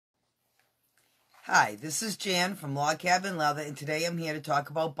Hi, this is Jan from Log Cabin Leather, and today I'm here to talk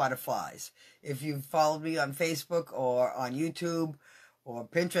about butterflies. If you've followed me on Facebook or on YouTube or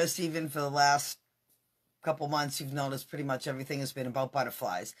Pinterest even for the last couple months, you've noticed pretty much everything has been about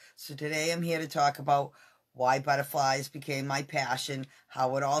butterflies. So today I'm here to talk about why butterflies became my passion,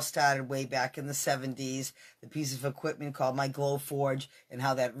 how it all started way back in the 70s, the piece of equipment called my Glowforge, and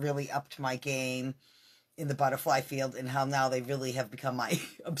how that really upped my game in the butterfly field, and how now they really have become my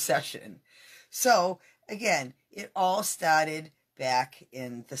obsession. So, again, it all started back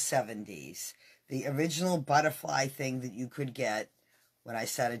in the 70s. The original butterfly thing that you could get when I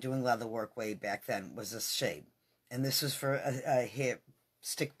started doing leather work way back then was this shape. And this was for a hair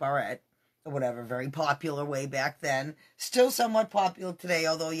stick barrette or whatever, very popular way back then. Still somewhat popular today,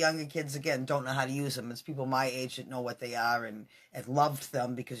 although younger kids, again, don't know how to use them. It's people my age that know what they are and loved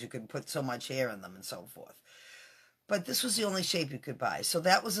them because you could put so much hair in them and so forth. But this was the only shape you could buy. So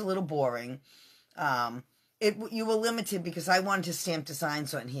that was a little boring. You were limited because I wanted to stamp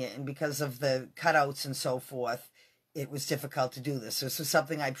designs on here, and because of the cutouts and so forth, it was difficult to do this. So this was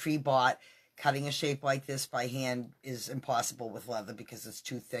something I pre-bought. Cutting a shape like this by hand is impossible with leather because it's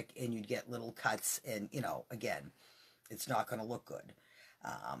too thick and you'd get little cuts, and, again, it's not going to look good.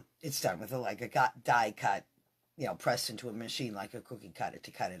 It's done with like a die cut, pressed into a machine like a cookie cutter to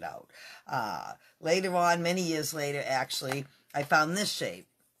cut it out. Later on, many years later, actually, I found this shape.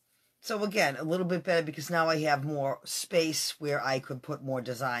 So again, a little bit better because now I have more space where I could put more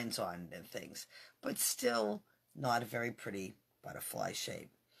designs on and things. But still not a very pretty butterfly shape.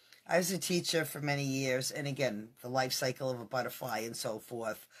 I was a teacher for many years, and again, the life cycle of a butterfly and so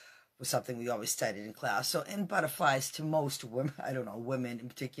forth was something we always studied in class. So, and butterflies, to most women, I don't know, women in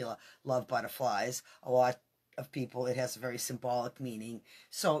particular, love butterflies. A lot of people, it has a very symbolic meaning.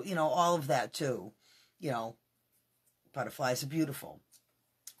 So, all of that too. Butterflies are beautiful.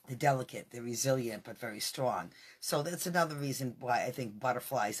 They're delicate, they're resilient, but very strong. So that's another reason why I think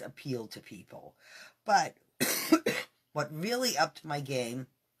butterflies appeal to people. But what really upped my game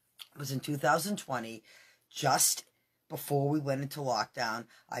was in 2020, just before we went into lockdown.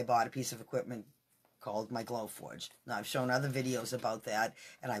 I bought a piece of equipment called my Glowforge. Now, I've shown other videos about that,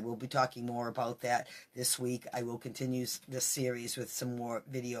 and I will be talking more about that this week. I will continue this series with some more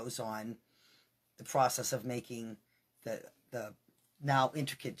videos on the process of making the now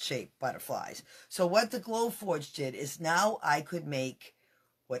intricate shaped butterflies. So what the Glowforge did is now I could make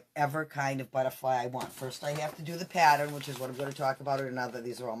whatever kind of butterfly I want. First, I have to do the pattern, which is what I'm going to talk about in another.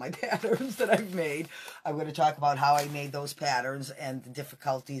 These are all my patterns that I've made. I'm going to talk about how I made those patterns and the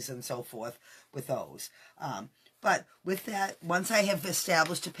difficulties and so forth with those. But with that, once I have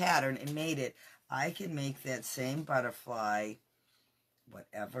established a pattern and made it, I can make that same butterfly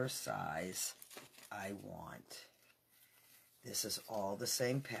whatever size I want. This is all the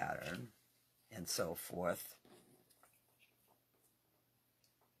same pattern and so forth.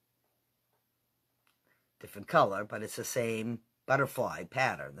 Different color, but it's the same butterfly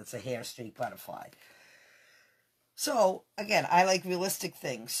pattern. That's a hair streak butterfly. So, again, I like realistic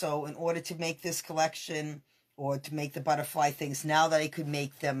things. So in order to make this collection or to make the butterfly things, now that I could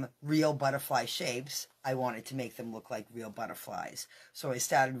make them real butterfly shapes, I wanted to make them look like real butterflies. So I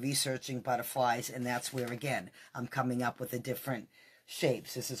started researching butterflies, and that's where, again, I'm coming up with the different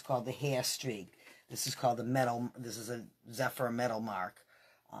shapes. This is called the hair streak. This is called the metal. This is a Zephyr metal mark.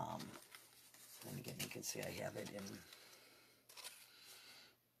 And again, you can see I have it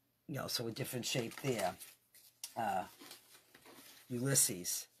in, so a different shape there.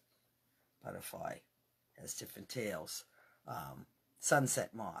 Ulysses butterfly has different tails.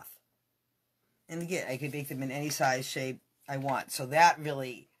 Sunset moth. And again, I could make them in any size shape I want. So that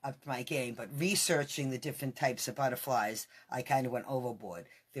really upped my game. But researching the different types of butterflies, I kind of went overboard.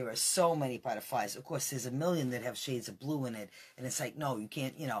 There are so many butterflies. Of course, there's a million that have shades of blue in it. And it's like, no, you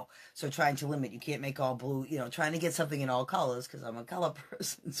can't, So trying to limit, you can't make all blue, trying to get something in all colors, because I'm a color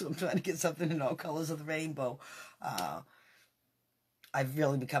person. So I'm trying to get something in all colors of the rainbow. I've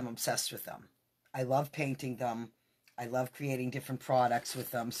really become obsessed with them. I love painting them. I love creating different products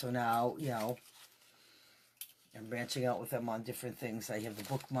with them. So now, I'm branching out with them on different things. I have the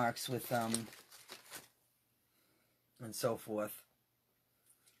bookmarks with them and so forth.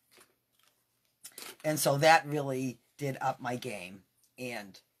 And so that really did up my game,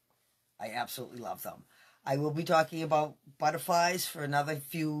 and I absolutely love them. I will be talking about butterflies for another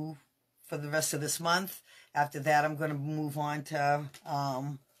few, for the rest of this month. After that, I'm going to move on to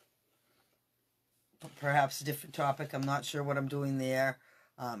perhaps a different topic. I'm not sure what I'm doing there.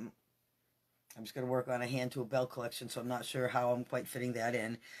 I'm just going to work on a hand to a bell collection, so I'm not sure how I'm quite fitting that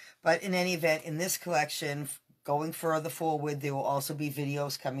in. But in any event, in this collection, going further forward, there will also be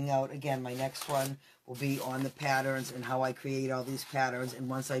videos coming out. Again, my next one will be on the patterns and how I create all these patterns. And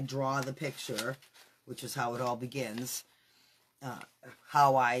once I draw the picture, which is how it all begins,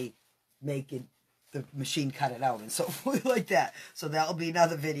 how I make it, the machine cut it out and so forth like that. So that'll be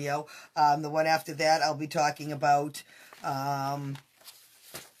another video. The one after that, I'll be talking about,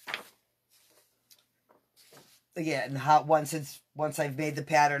 again, how once I've made the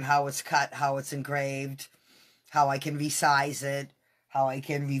pattern, how it's cut, how it's engraved, how I can resize it, how I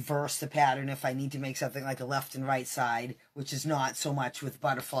can reverse the pattern if I need to make something like a left and right side, which is not so much with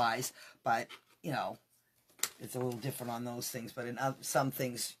butterflies, but, you know, it's a little different on those things. But in some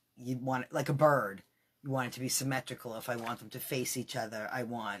things, you'd want it, like a bird, you want it to be symmetrical. If I want them to face each other,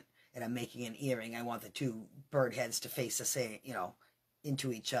 and I'm making an earring, I want the two bird heads to face the same, you know,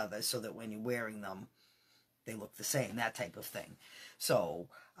 into each other, so that when you're wearing them, they look the same, that type of thing. So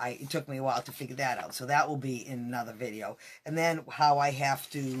it took me a while to figure that out. So that will be in another video. And then how I have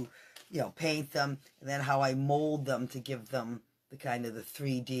to, you know, paint them, and then how I mold them to give them the kind of the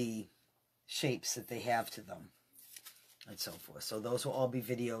 3D shapes that they have to them, and so forth. So those will all be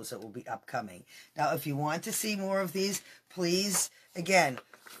videos that will be upcoming. Now, if you want to see more of these, please, again,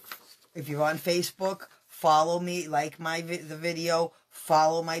 if you're on Facebook, follow me, like the video,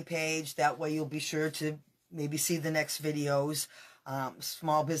 follow my page. That way you'll be sure to maybe see the next videos.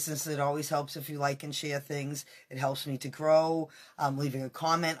 Small business, it always helps if you like and share things. It helps me to grow. Leaving a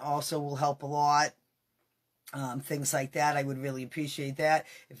comment also will help a lot. Things like that, I would really appreciate that.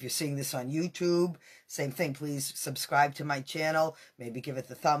 If you're seeing this on YouTube, same thing, please subscribe to my channel, maybe give it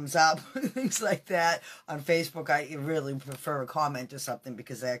the thumbs up, things like that. On Facebook, I really prefer a comment or something,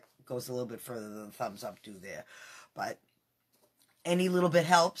 because that goes a little bit further than the thumbs up do there. But any little bit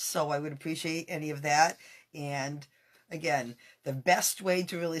helps, so I would appreciate any of that. And again, the best way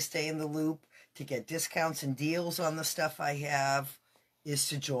to really stay in the loop, to get discounts and deals on the stuff I have, is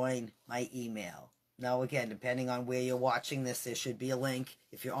to join my email. Now, again, depending on where you're watching this, there should be a link.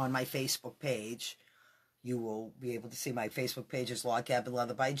 If you're on my Facebook page, you will be able to see my Facebook page is Log Cabin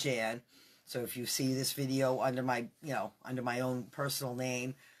Leather by Jan. So if you see this video under my, you know, under my own personal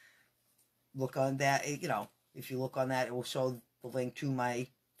name, look on that. You know, if you look on that, it will show the link to my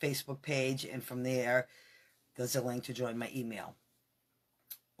Facebook page, and from there, there's a link to join my email.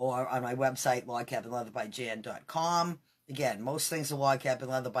 Or on my website, logcabinleatherbyjan.com. Again, most things are Log Cabin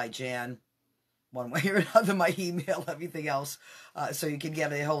Leather by Jan, one way or another, my email, everything else. So you can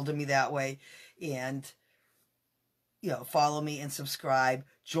get a hold of me that way. And, you know, follow me and subscribe.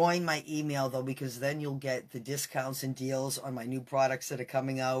 Join my email, though, because then you'll get the discounts and deals on my new products that are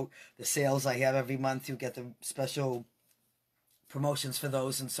coming out. The sales I have every month, you get the special promotions for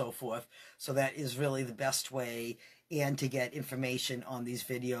those and so forth. So that is really the best way. And to get information on these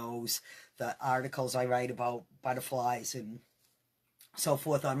videos, the articles I write about butterflies and so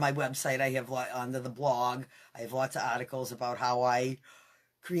forth on my website. I have, under the blog, I have lots of articles about how I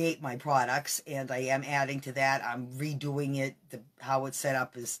create my products, and I am adding to that. I'm redoing it. How it's set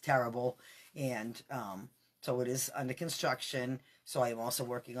up is terrible, and so it is under construction, so I am also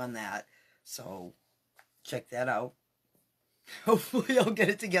working on that. So check that out. Hopefully I'll get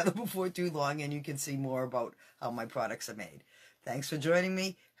it together before too long, and you can see more about how my products are made. Thanks for joining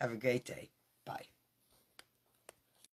me. Have a great day. Bye.